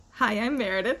Hi, I'm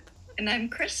Meredith. And I'm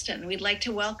Kristin. We'd like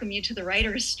to welcome you to the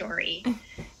Writer's Story.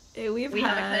 We've We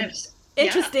have a kind had of, yeah,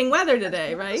 interesting weather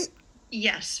today, right?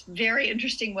 yes, very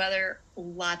interesting weather,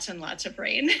 lots and lots of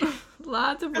rain.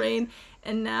 Lots of rain,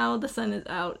 and now the sun is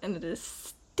out and it is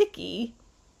sticky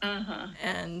Uh-huh.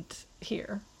 and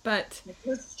here. But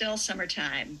It's still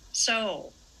summertime.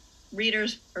 So,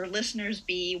 readers or listeners,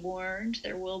 be warned,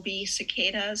 there will be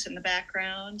cicadas in the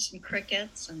background, some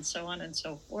crickets, and so on and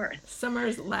so forth.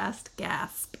 summer's last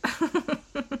gasp.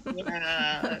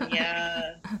 Yeah,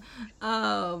 yeah.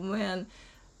 Oh, man.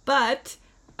 But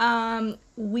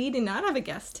we do not have a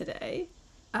guest today.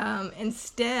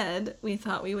 Instead, we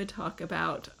thought we would talk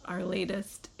about our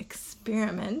latest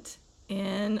experiment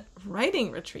in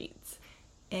writing retreats.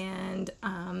 And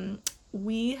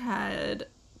we had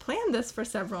planned this for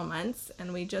several months,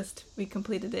 and we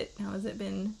completed it. Now, has it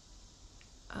been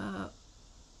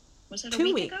Was it a 2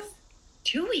 week weeks? ago?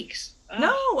 2 weeks.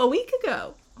 No, Oh, a week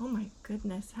ago. Oh my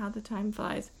goodness, how the time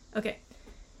flies. Okay,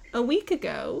 a week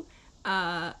ago,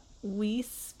 we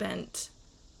spent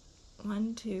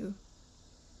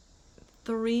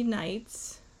 3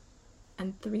 nights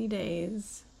and 3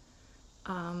 days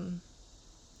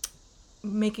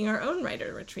making our own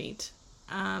writer retreat.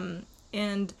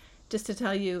 And just to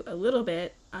tell you a little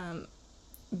bit,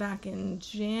 back in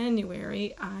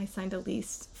January, I signed a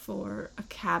lease for a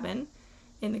cabin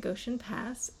in the Goshen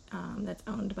Pass that's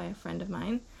owned by a friend of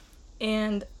mine.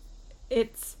 And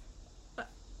it's,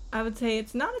 I would say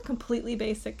it's not a completely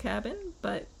basic cabin,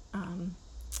 but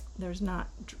there's not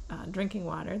drinking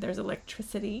water. There's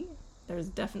electricity. There's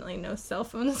definitely no cell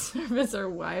phone service or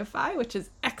Wi-Fi, which is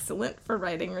excellent for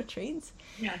writing retreats.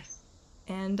 yes.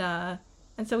 And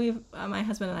so my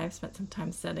husband and I have spent some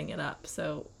time setting it up.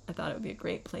 So I thought it would be a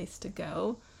great place to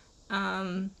go.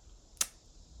 And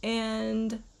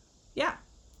yeah.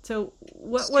 So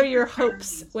what were your Super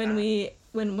hopes charming spot.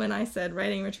 when I said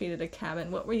writing retreat at a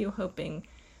cabin? What were you hoping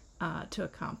to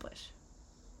accomplish?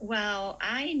 Well,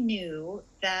 I knew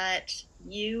that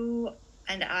you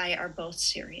and I are both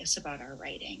serious about our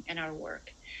writing and our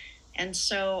work. And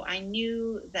so I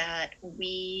knew that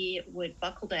we would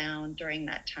buckle down during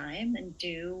that time and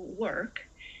do work,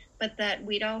 but that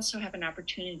we'd also have an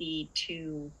opportunity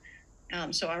to.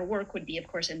 So our work would be, of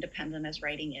course, independent as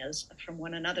writing is from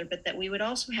one another, but that we would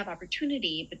also have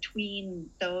opportunity between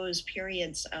those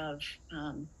periods of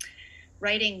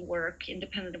writing work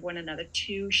independent of one another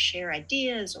to share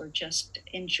ideas or just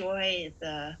enjoy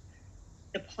the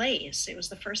place. It was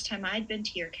the first time I'd been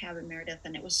to your cabin, Meredith,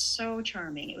 and it was so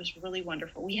charming. It was really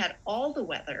wonderful. We had all the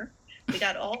weather. We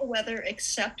got all the weather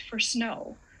except for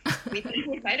snow. We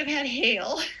might have had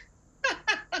hail.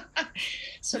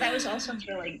 So that was also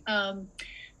thrilling.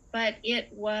 But it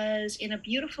was in a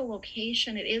beautiful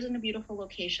location. It is in a beautiful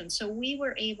location. So we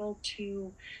were able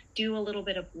to do a little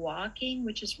bit of walking,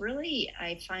 which is really,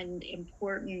 I find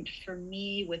important for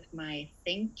me with my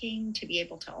thinking, to be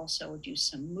able to also do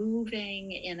some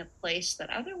moving in a place that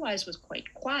otherwise was quite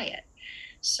quiet.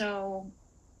 So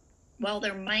while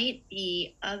there might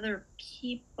be other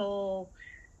people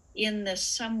in the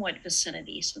somewhat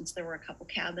vicinity, since there were a couple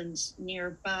cabins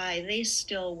nearby, they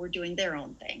still were doing their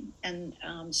own thing. And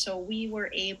so we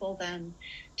were able then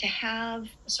to have,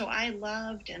 so I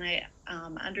loved and I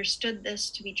understood this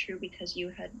to be true because you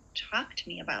had talked to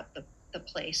me about the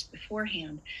place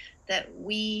beforehand, that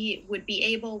we would be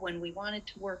able, when we wanted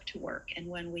to work, and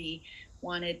when we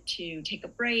wanted to take a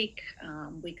break,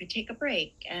 we could take a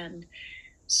break. And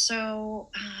so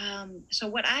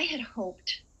what I had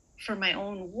hoped for my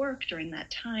own work during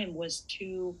that time was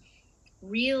to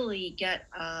really get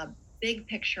a big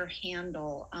picture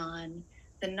handle on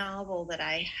the novel that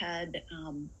I had,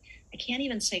 I can't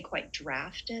even say quite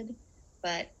drafted,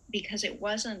 but because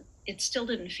it still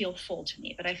didn't feel full to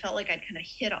me, but I felt like I'd kind of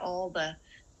hit all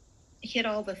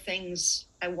the things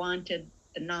I wanted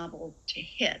the novel to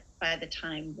hit by the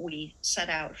time we set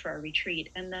out for our retreat.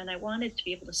 And then I wanted to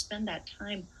be able to spend that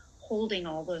time holding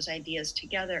all those ideas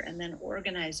together and then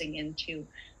organizing into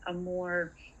a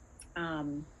more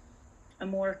um, a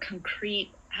more concrete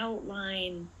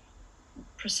outline,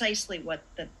 precisely what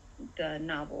the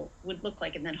novel would look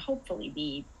like, and then hopefully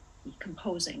be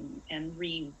composing and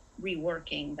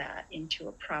reworking that into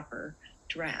a proper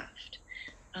draft.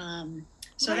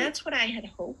 So Right. that's what I had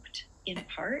hoped in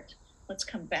part. Let's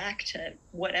come back to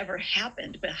whatever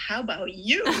happened, but how about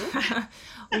you?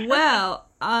 Well,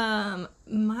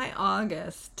 my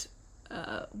August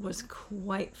was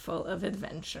quite full of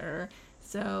adventure.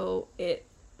 So it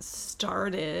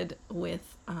started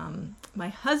with my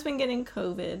husband getting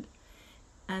COVID,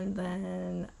 and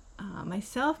then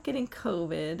myself getting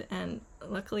COVID, and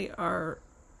luckily our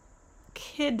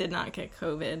kid did not get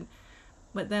COVID,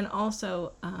 but then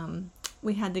also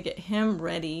we had to get him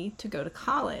ready to go to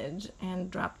college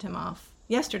and dropped him off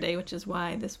yesterday, which is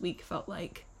why this week felt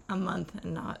like a month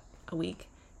and not a week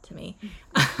to me.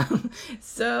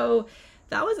 So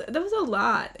that was a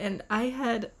lot. And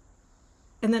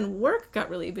and then work got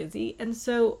really busy. And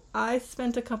so I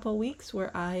spent a couple weeks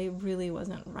where I really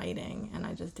wasn't writing and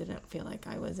I just didn't feel like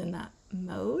I was in that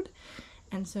mode.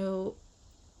 And so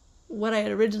what I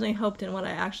had originally hoped and what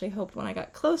I actually hoped when I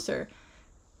got closer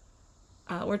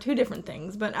were two different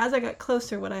things. But as I got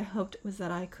closer, what I hoped was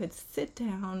that I could sit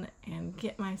down and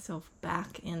get myself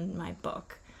back in my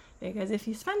book. Because if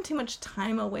you spend too much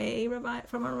time away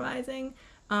from revising,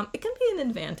 it can be an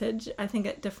advantage, I think,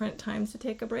 at different times to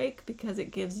take a break because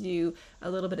it gives you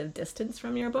a little bit of distance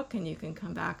from your book and you can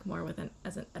come back more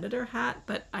as an editor hat.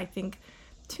 But I think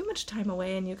too much time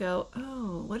away and you go,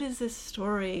 oh, what is this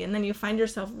story? And then you find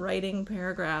yourself writing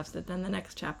paragraphs that then the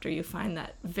next chapter you find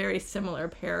that very similar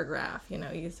paragraph. You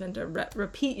know, you tend to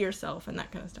repeat yourself and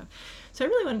that kind of stuff. So I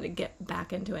really wanted to get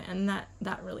back into it, and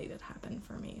that really did happen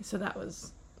for me. So that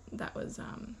was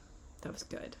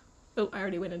good. Oh, I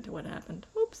already went into what happened.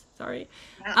 Oops, sorry.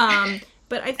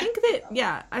 But I think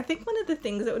I think one of the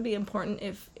things that would be important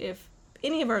if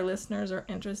any of our listeners are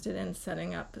interested in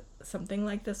setting up something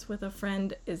like this with a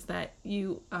friend is that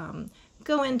you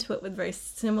go into it with very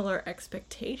similar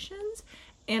expectations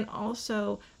and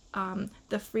also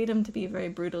the freedom to be very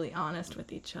brutally honest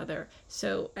with each other.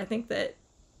 So I think that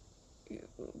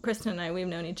Kristin and I, we've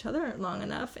known each other long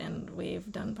enough and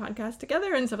we've done podcasts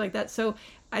together and stuff like that. So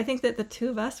I think that the two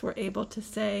of us were able to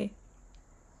say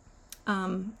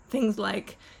things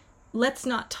like, let's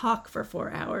not talk for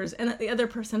 4 hours, and that the other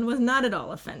person was not at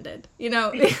all offended. You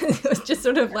know, it was just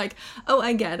sort of like, oh,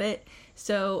 I get it.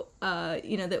 So,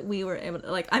 that we were able to,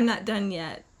 like, I'm not done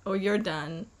yet, or you're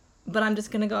done, but I'm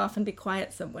just going to go off and be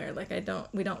quiet somewhere. Like,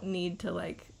 we don't need to,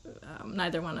 like,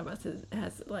 neither one of us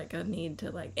has like a need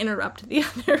to like interrupt the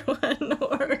other one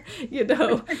or,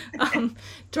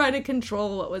 try to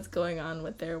control what was going on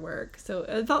with their work. So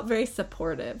it felt very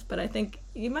supportive, but I think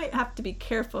you might have to be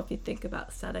careful if you think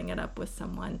about setting it up with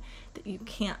someone that you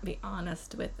can't be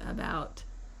honest with about,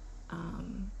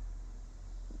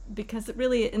 because it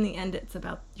really, in the end, it's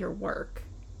about your work.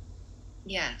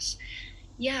 Yes.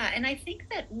 Yeah, and I think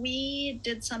that we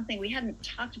did something, we hadn't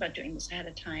talked about doing this ahead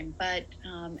of time, but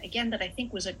again, that I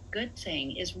think was a good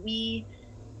thing is we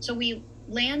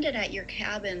landed at your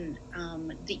cabin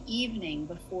the evening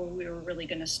before we were really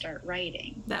going to start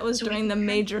writing. That was during the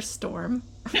major storm.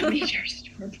 The major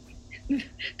storm.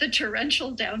 The torrential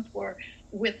downpour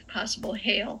with possible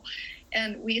hail.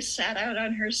 And we sat out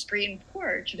on her screen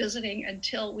porch visiting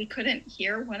until we couldn't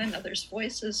hear one another's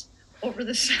voices over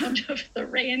the sound of the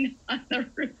rain on the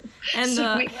roof. And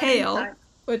so the hail.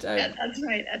 Yeah, that's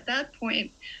right. At that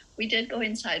point, we did go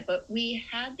inside, but we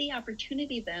had the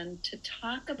opportunity then to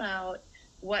talk about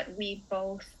what we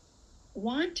both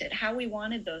wanted, how we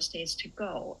wanted those days to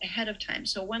go ahead of time.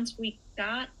 So once we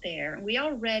got there, we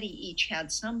already each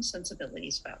had some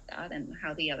sensibilities about that and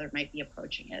how the other might be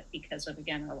approaching it because of,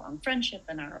 again, our long friendship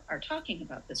and our talking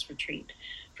about this retreat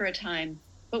for a time.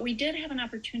 But we did have an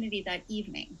opportunity that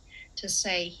evening to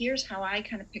say, here's how I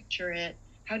kind of picture it.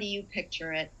 How do you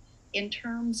picture it in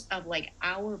terms of like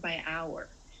hour by hour,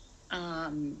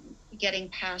 getting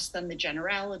past then the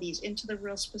generalities into the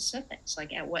real specifics,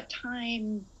 like at what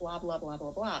time, blah, blah, blah,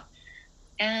 blah, blah.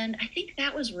 And I think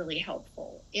that was really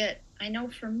helpful. I know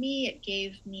for me, it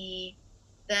gave me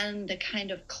then the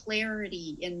kind of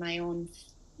clarity in my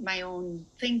own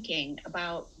thinking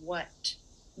about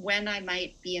when I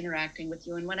might be interacting with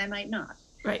you and when I might not.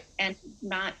 Right. And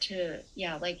not to,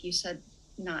 like you said,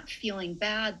 not feeling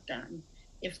bad then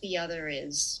if the other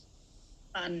is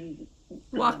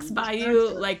walks by you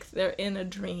like they're in a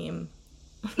dream.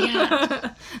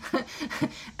 Yeah.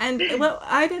 And what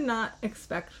I did not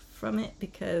expect from it,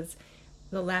 because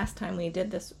the last time we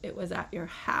did this, it was at your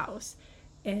house.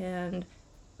 And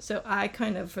so I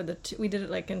kind of, we did it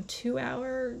like in 2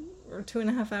 hour or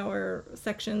 2.5 hour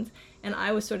sections. And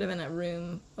I was sort of in a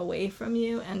room away from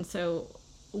you. And so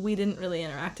we didn't really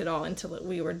interact at all until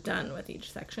we were done with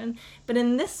each section. But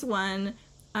in this one,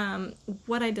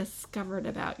 what I discovered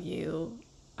about you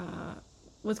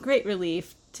was great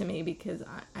relief to me, because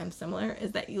I'm similar,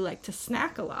 is that you like to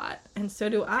snack a lot, and so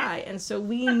do I. And so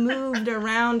we moved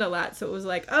around a lot. So it was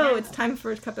like, oh, it's time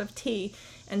for a cup of tea.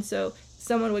 And so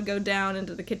someone would go down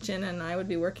into the kitchen and I would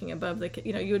be working above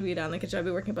you would be down in the kitchen, I'd be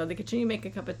working above the kitchen, you make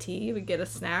a cup of tea, you would get a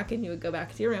snack, and you would go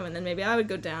back to your room, and then maybe I would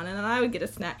go down and then I would get a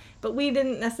snack. But we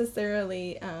didn't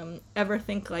necessarily ever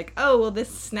think like, oh, well, this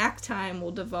snack time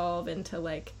will devolve into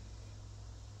like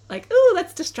like, ooh,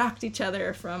 let's distract each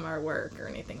other from our work or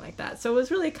anything like that. So it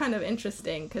was really kind of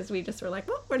interesting because we just were like,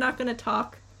 well, we're not going to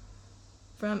talk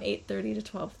from 8:30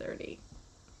 to 12:30.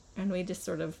 And we just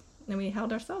sort of, and we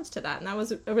held ourselves to that. And that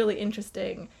was a really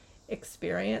interesting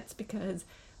experience because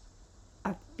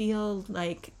I feel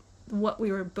like what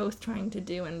we were both trying to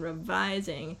do and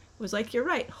revising was like, you're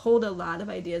right, hold a lot of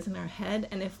ideas in our head.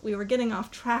 And if we were getting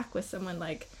off track with someone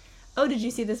like, oh, did you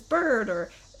see this bird?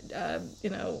 Or,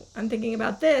 I'm thinking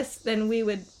about this, then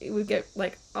it would get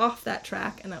like off that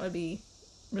track, and that would be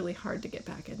really hard to get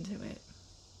back into it.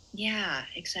 Yeah,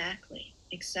 exactly.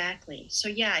 So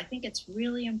yeah, I think it's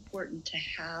really important to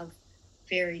have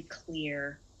very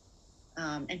clear,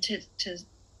 and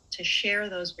to share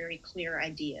those very clear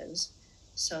ideas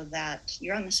so that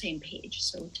you're on the same page,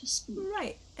 so to speak.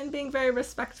 Right, and being very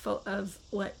respectful of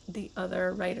what the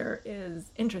other writer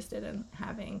is interested in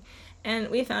having. And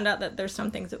we found out that there's some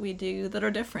things that we do that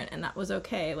are different, and that was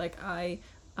okay. Like I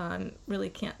really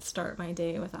can't start my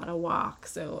day without a walk,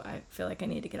 so I feel like I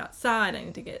need to get outside. I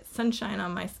need to get sunshine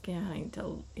on my skin. I need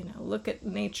to, look at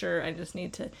nature. I just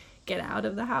need to get out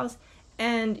of the house.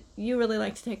 And you really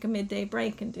like to take a midday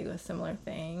break and do a similar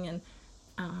thing,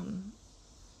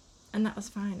 and that was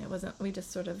fine. It wasn't. We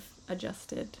just sort of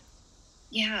adjusted.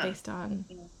 Yeah. Based on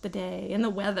the day and the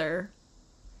weather.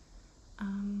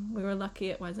 We were lucky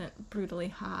it wasn't brutally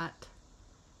hot.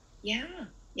 Yeah.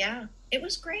 It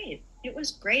was great.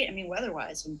 I mean,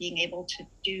 weather-wise, and being able to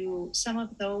do some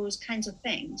of those kinds of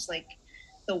things, like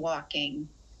the walking,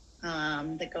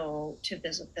 the go to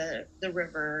visit the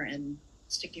river and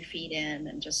stick your feet in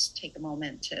and just take a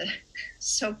moment to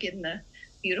soak in the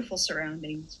beautiful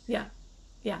surroundings. Yeah.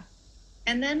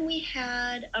 And then we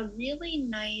had a really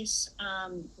nice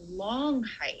long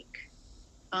hike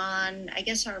on, I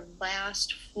guess, our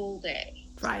last full day.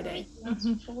 Friday.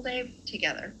 Full day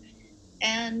together.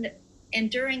 And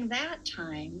during that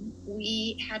time,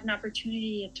 we had an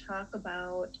opportunity to talk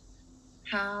about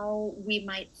how we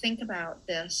might think about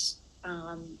this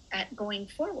at going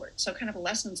forward. So kind of a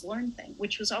lessons learned thing,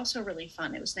 which was also really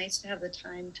fun. It was nice to have the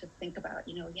time to think about,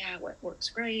 what works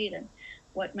great and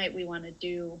what might we want to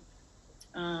do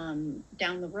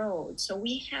down the road. So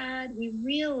we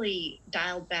really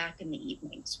dialed back in the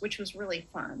evenings, which was really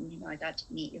fun. I got to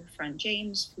meet your friend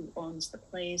James, who owns the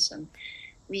place, and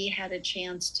we had a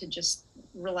chance to just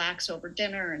relax over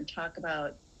dinner and talk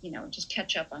about, just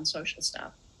catch up on social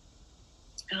stuff.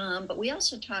 But we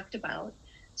also talked about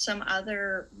some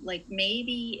other, like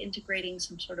maybe integrating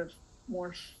some sort of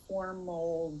more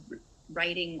formal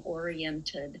writing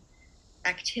oriented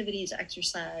activities,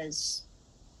 exercise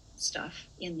stuff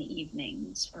in the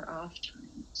evenings or off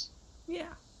times.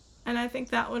 Yeah. And I think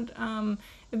that would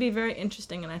it'd be very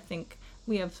interesting, and I think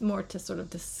we have more to sort of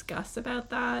discuss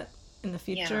about that in the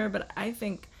future. Yeah. But I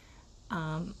think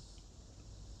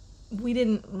we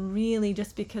didn't really,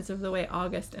 just because of the way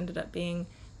August ended up being,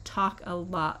 talk a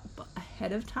lot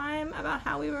ahead of time about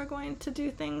how we were going to do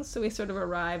things. So we sort of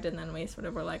arrived, and then we sort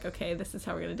of were like, okay, this is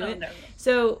how we're going to do it. No.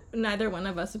 So neither one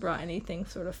of us brought anything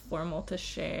sort of formal to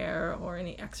share or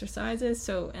any exercises.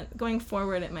 So going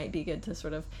forward, it might be good to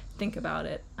sort of think about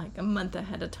it like a month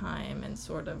ahead of time and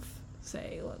sort of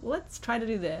say, let's try to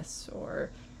do this,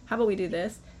 or how about we do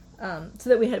this, so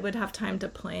that we would have time to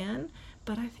plan.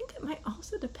 But I think it might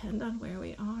also depend on where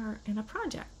we are in a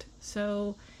project.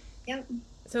 So yeah.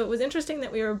 So it was interesting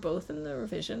that we were both in the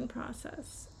revision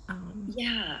process.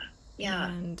 Yeah.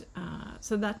 And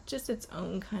so that's just its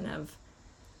own kind of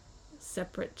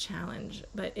separate challenge.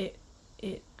 But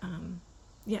it's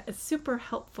super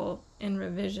helpful in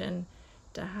revision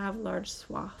to have large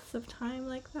swaths of time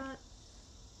like that.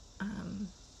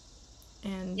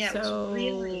 And yeah, so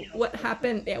really what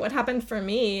happened for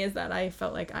me is that I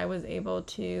felt like I was able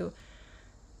to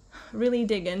really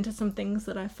dig into some things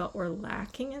that I felt were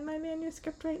lacking in my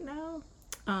manuscript right now,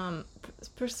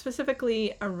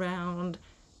 specifically around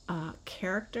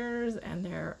characters and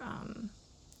their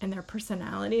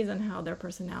personalities, and how their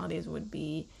personalities would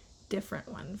be different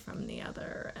one from the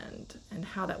other, and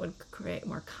how that would create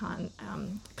more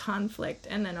conflict,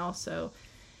 and then also,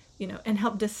 and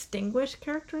help distinguish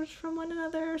characters from one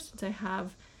another, since I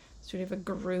have sort of a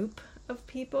group of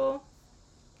people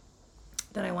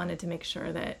that I wanted to make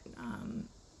sure that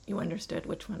you understood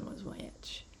which one was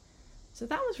which. So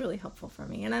that was really helpful for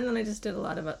me. And then I just did a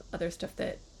lot of other stuff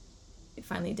that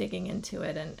finally digging into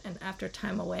it, and after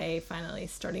time away, finally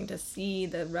starting to see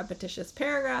the repetitious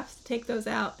paragraphs, take those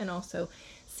out, and also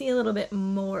see a little bit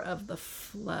more of the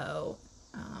flow.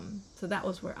 So that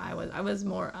was where I was. I was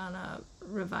more on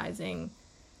revising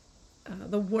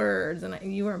the words,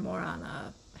 and you were more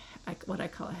on what I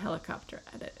call a helicopter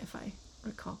edit, if I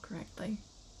recall correctly.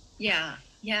 Yeah,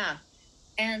 yeah.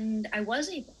 And I was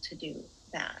able to do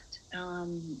that.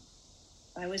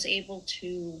 I was able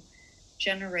to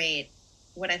generate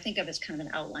what I think of as kind of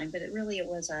an outline, but it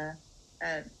was a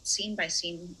scene by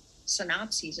scene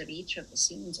synopses of each of the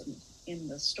scenes in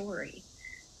the story.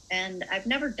 And I've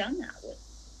never done that with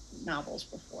novels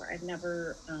before. I've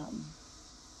never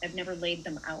laid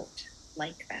them out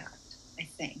like that, I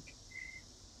think.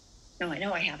 No, I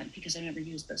know I haven't, because I never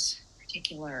used this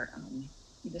particular,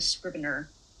 this Scrivener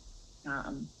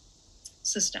um,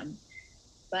 system.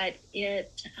 But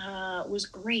it was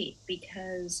great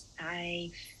because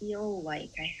I feel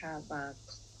like I have a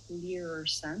clearer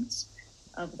sense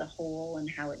of the whole and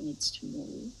how it needs to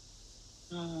move.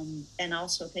 And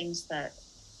also things that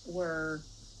were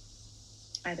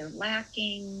either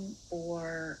lacking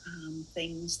or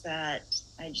things that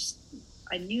I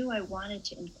knew I wanted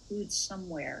to include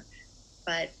somewhere,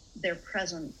 but their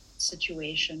present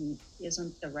situation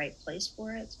isn't the right place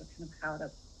for it. So kind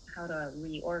of how to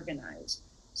reorganize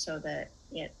so that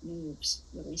it moves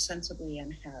really sensibly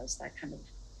and has that kind of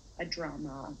a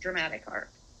dramatic arc,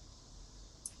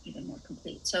 even more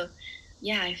complete. So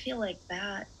yeah, I feel like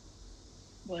that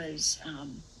was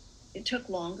it took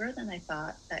longer than I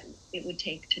thought that it would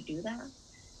take to do that,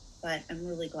 but I'm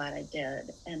really glad I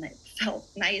did. And it felt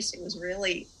nice. It was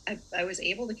really, I was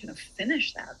able to kind of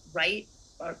finish that right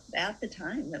at the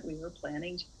time that we were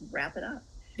planning to wrap it up.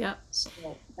 Yeah. So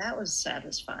that was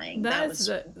satisfying. That's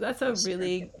a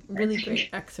really, really great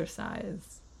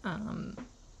exercise. And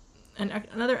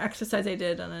another exercise I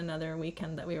did on another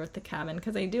weekend that we were at the cabin,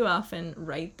 because I do often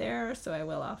write there, so I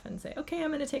will often say, okay,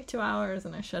 I'm going to take 2 hours,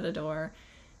 and I shut a door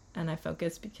and I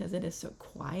focus because it is so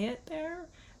quiet there.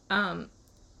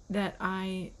 There's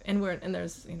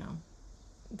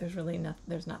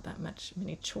not that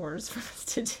many chores for us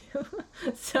to do.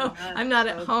 So Yeah, I'm not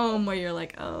at home where you're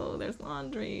like, oh, there's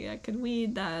laundry, I could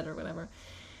weed that or whatever.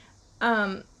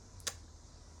 I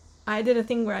did a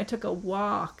thing where I took a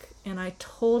walk and I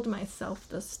told myself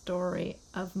the story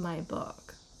of my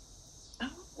book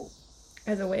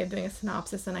as a way of doing a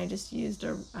synopsis, and I just used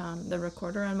the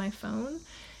recorder on my phone,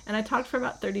 and I talked for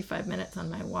about 35 minutes on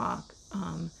my walk,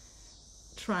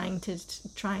 trying to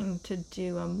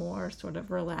do a more sort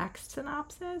of relaxed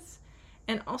synopsis,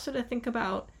 and also to think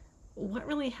about what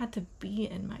really had to be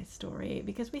in my story,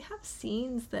 because we have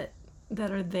scenes that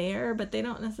are there, but they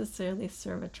don't necessarily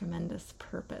serve a tremendous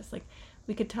purpose. Like,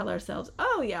 we could tell ourselves,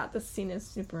 oh yeah, this scene is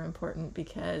super important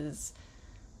because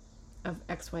of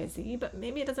XYZ, but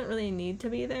maybe it doesn't really need to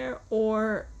be there,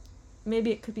 or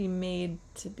maybe it could be made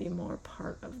to be more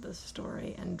part of the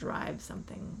story and drive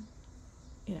something,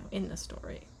 in the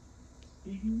story.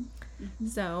 Mm-hmm. Mm-hmm.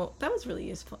 So that was really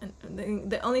useful.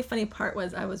 And the only funny part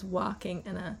was I was walking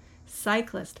and a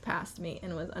cyclist passed me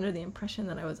and was under the impression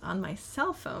that I was on my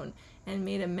cell phone, and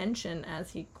made a mention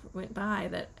as he went by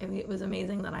that it was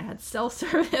amazing that I had cell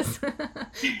service.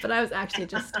 But I was actually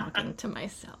just talking to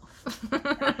myself.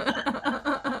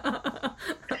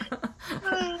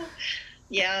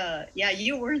 Yeah,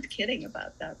 you weren't kidding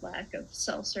about that lack of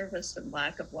cell service and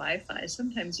lack of Wi-Fi.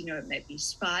 Sometimes, it might be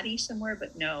spotty somewhere,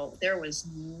 but no, there was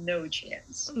no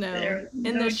chance. No,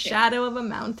 in the shadow of a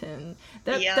mountain.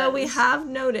 Though we have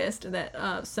noticed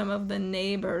that some of the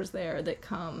neighbors there that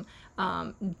come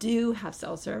do have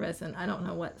cell service, and I don't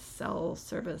know what cell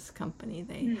service company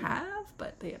they have,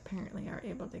 but they apparently are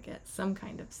able to get some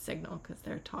kind of signal because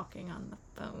they're talking on the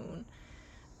phone.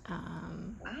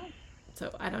 Wow.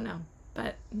 So I don't know.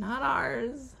 But not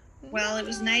ours. Well, it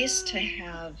was nice to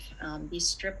have be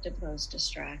stripped of those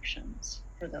distractions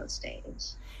for those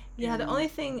days. Yeah, the only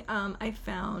thing I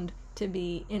found to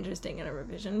be interesting in a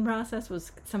revision process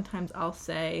was sometimes I'll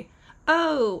say,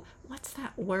 oh, what's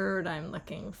that word I'm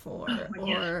looking for?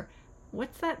 Or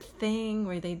what's that thing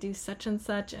where they do such and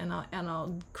such? And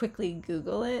I'll quickly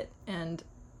Google it. And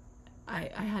I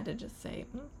had to just say,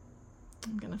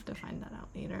 I'm going to have to find that out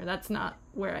later. That's not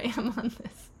where I am on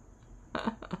this.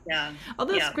 Yeah.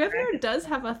 Although Scrivener does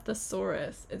have a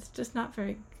thesaurus, it's just not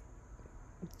very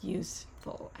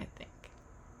useful, I think.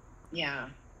 Yeah.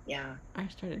 I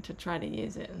started to try to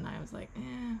use it, and I was like,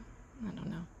 I don't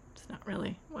know. It's not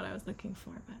really what I was looking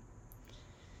for. But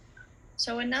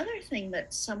so another thing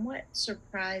that somewhat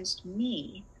surprised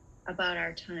me about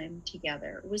our time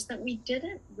together was that we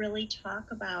didn't really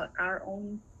talk about our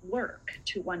own work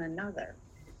to one another.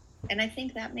 And I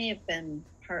think that may have been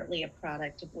partly a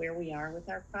product of where we are with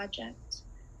our projects.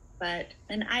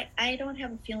 And I don't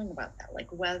have a feeling about that, like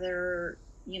whether,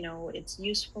 it's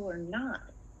useful or not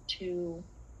to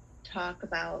talk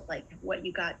about like what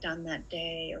you got done that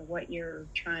day, or what you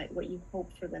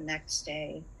hope for the next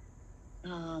day,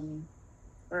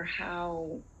 or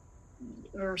how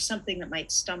or something that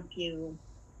might stump you.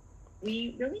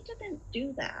 We really didn't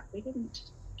do that. We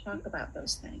didn't talk about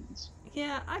those things.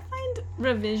 Yeah, I find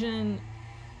revision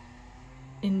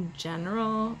in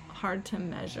general hard to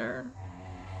measure.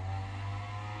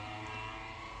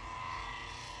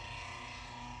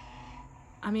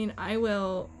 I mean, I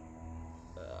will,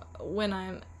 when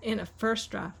I'm in a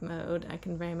first draft mode, I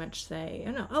can very much say,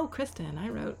 oh, Kristin, I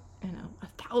wrote,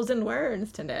 1,000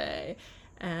 words today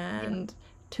and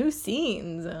 2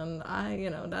 scenes and I,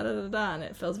 da da da da. And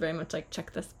it feels very much like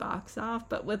check this box off.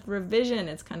 But with revision,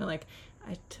 it's kind of like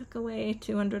I took away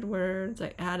 200 words,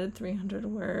 I added 300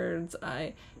 words,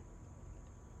 I,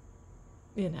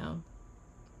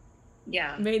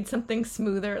 made something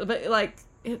smoother. But like,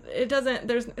 it doesn't,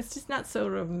 it's just not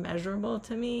sort of measurable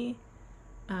to me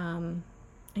in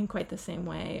quite the same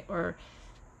way, or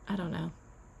I don't know.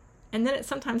 And then it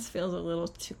sometimes feels a little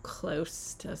too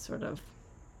close to sort of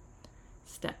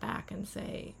step back and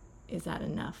say, is that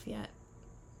enough yet?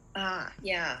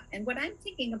 Yeah. And what I'm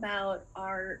thinking about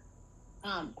are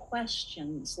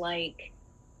questions like,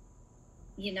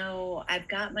 I've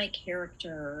got my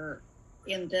character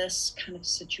in this kind of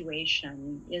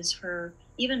situation. Is her,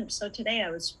 even so today I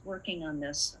was working on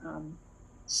this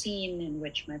scene in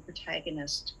which my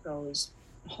protagonist goes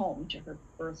home to her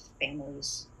birth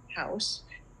family's house.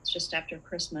 It's just after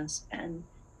Christmas, and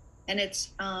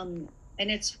it's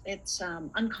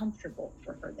uncomfortable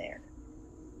for her there.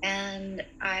 And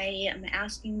I am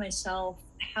asking myself,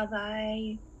 have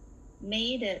I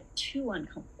made it too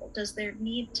uncomfortable? Does there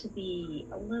need to be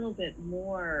a little bit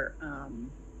more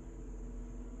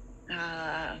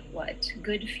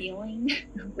good feeling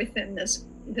within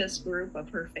this group of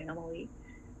her family?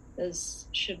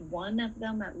 Should one of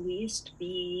them at least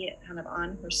be kind of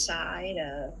on her side,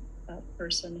 a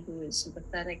person who is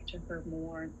sympathetic to her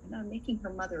more, making her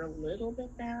mother a little bit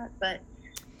that, but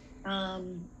I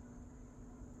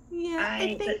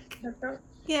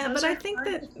think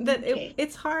that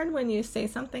it's hard when you say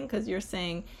something, because you're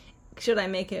saying, should I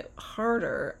make it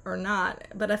harder or not?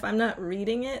 But if I'm not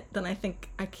reading it, then I think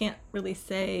I can't really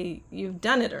say you've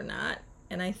done it or not.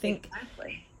 And I think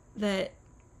that,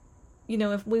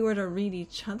 if we were to read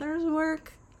each other's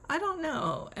work, I don't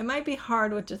know. It might be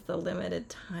hard with just the limited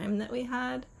time that we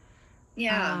had.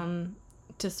 Yeah.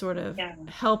 To sort of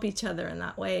help each other in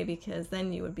that way, because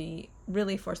then you would be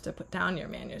really forced to put down your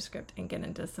manuscript and get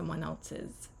into someone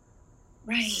else's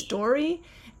story.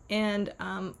 And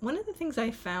one of the things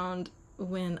I found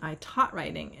when I taught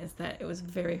writing is that it was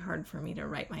very hard for me to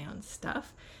write my own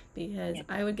stuff, because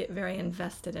I would get very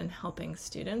invested in helping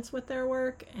students with their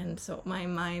work. And so my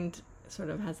mind sort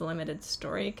of has limited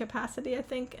story capacity, I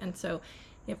think. And so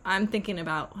if I'm thinking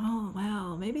about, oh,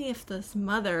 well, maybe if this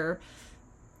mother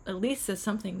at least says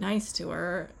something nice to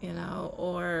her,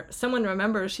 or someone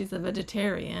remembers she's a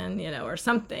vegetarian, or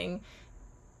something,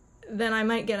 then I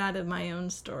might get out of my own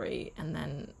story, and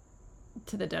then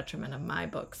to the detriment of my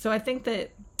book. So I think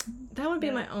that would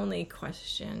be my only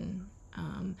question.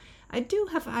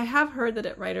 I have heard that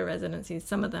at writer residencies,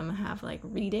 some of them have like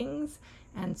readings,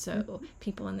 and so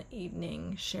people in the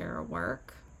evening share a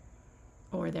work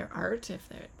or their art, if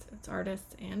it's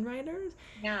artists and writers.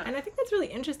 Yeah. And I think that's really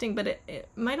interesting, but it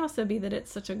might also be that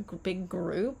it's such a big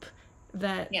group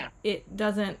that it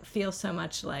doesn't feel so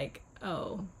much like,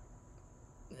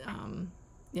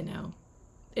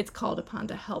 it's called upon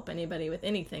to help anybody with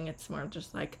anything. It's more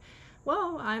just like,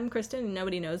 well, I'm Kristin and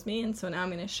nobody knows me, and so now I'm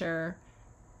going to share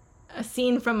a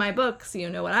scene from my book so you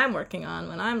know what I'm working on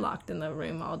when I'm locked in the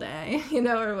room all day,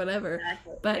 or whatever.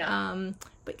 Exactly.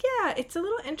 But yeah, it's a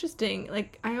little interesting.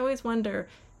 Like, I always wonder,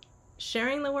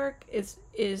 sharing the work is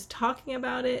talking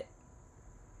about it,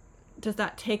 does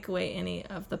that take away any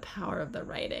of the power of the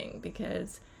writing?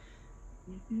 Because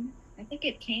I think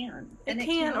it can. It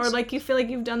can, or like you feel like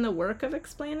you've done the work of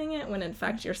explaining it when in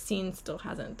fact your scene still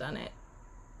hasn't done it,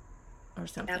 or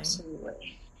something.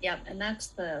 Absolutely. Yeah, and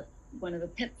that's one of the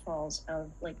pitfalls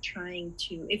of like trying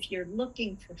to, if you're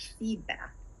looking for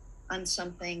feedback on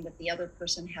something that the other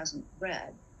person hasn't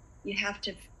read, you have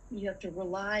to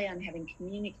rely on having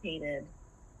communicated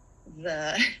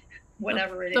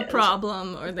whatever it is, the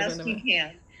problem or the best you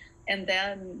can, and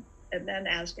then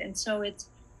ask. And so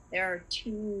there are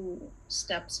 2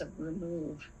 steps of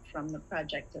remove from the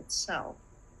project itself,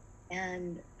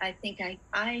 and I think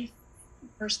I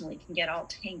personally can get all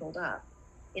tangled up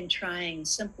in trying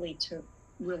simply to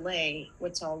relay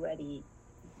what's already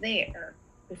there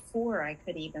before I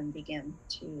could even begin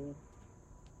to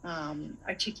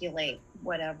articulate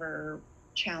whatever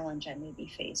challenge I may be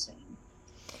facing.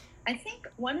 I think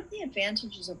one of the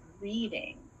advantages of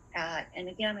reading, and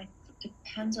again,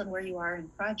 depends on where you are in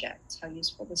projects, how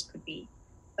useful this could be.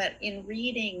 But in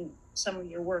reading some of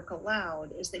your work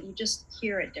aloud is that you just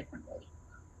hear it differently.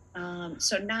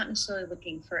 So not necessarily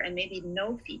looking for, and maybe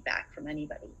no feedback from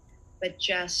anybody, but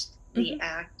just the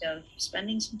act of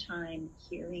spending some time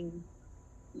hearing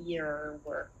your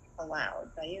work aloud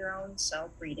by your own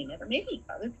self, reading it, or maybe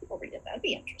other people read it. That'd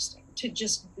be interesting to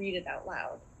just read it out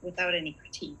loud without any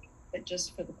critique, but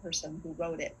just for the person who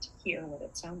wrote it to hear what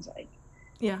it sounds like.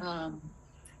 Yeah.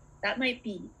 That might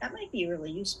be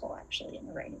really useful actually in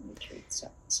the writing retreat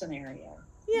scenario.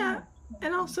 Yeah.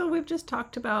 And also we've just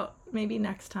talked about maybe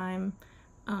next time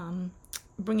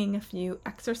bringing a few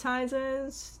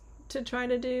exercises to try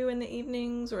to do in the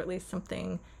evenings, or at least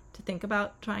something to think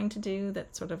about trying to do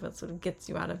that sort of gets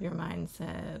you out of your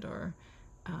mindset, or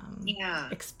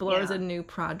explores a new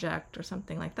project or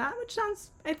something like that, which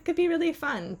it could be really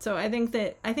fun. So I think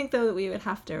though that we would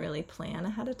have to really plan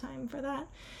ahead of time for that.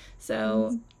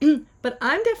 So, but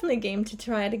I'm definitely game to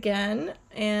try it again,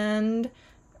 and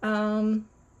hopefully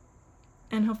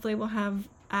we'll have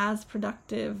as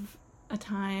productive a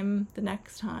time the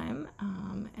next time,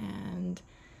 and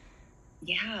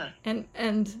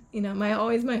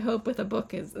my hope with a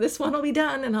book is this one will be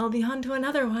done and I'll be on to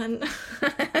another one.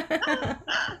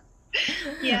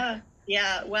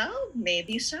 Well,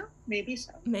 maybe so.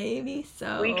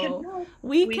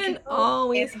 We can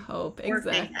always hope.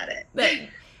 Exactly. At it. That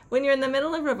when you're in the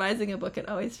middle of revising a book, it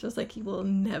always feels like you will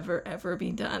never ever be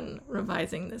done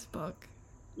revising this book.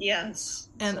 Yes.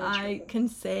 And so I can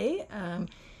say,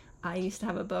 I used to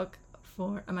have a book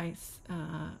for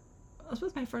this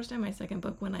was my first and my second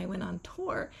book. When I went on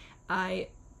tour, I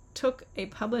took a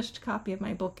published copy of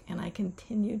my book and I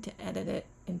continued to edit it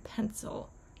in pencil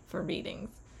for readings.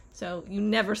 So you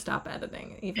never stop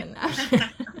editing, even after.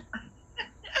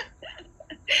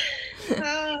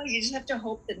 You just have to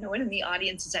hope that no one in the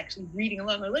audience is actually reading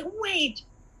along. They're like, wait,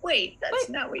 that's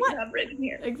not what you have written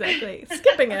here. Exactly.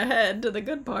 Skipping ahead to the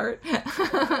good part.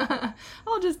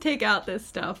 I'll just take out this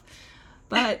stuff.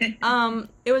 But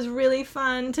it was really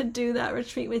fun to do that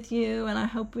retreat with you, and I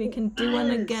hope we can do one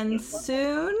again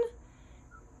soon.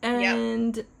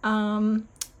 And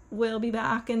we'll be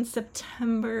back in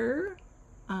September.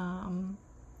 I'm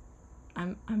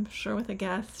sure with a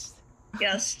guest.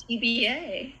 Yes,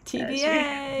 TBA.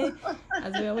 TBA,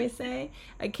 as we always say.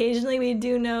 Occasionally we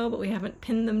do know, but we haven't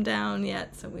pinned them down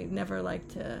yet, so we never like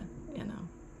to,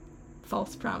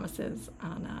 false promises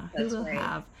on who we'll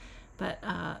have.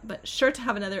 But sure to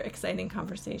have another exciting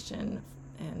conversation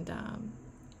and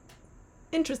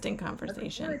interesting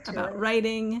conversation about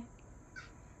writing.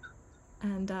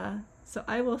 And so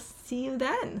I will see you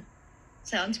then.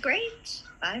 Sounds great.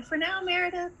 Bye for now,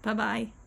 Meredith. Bye-bye.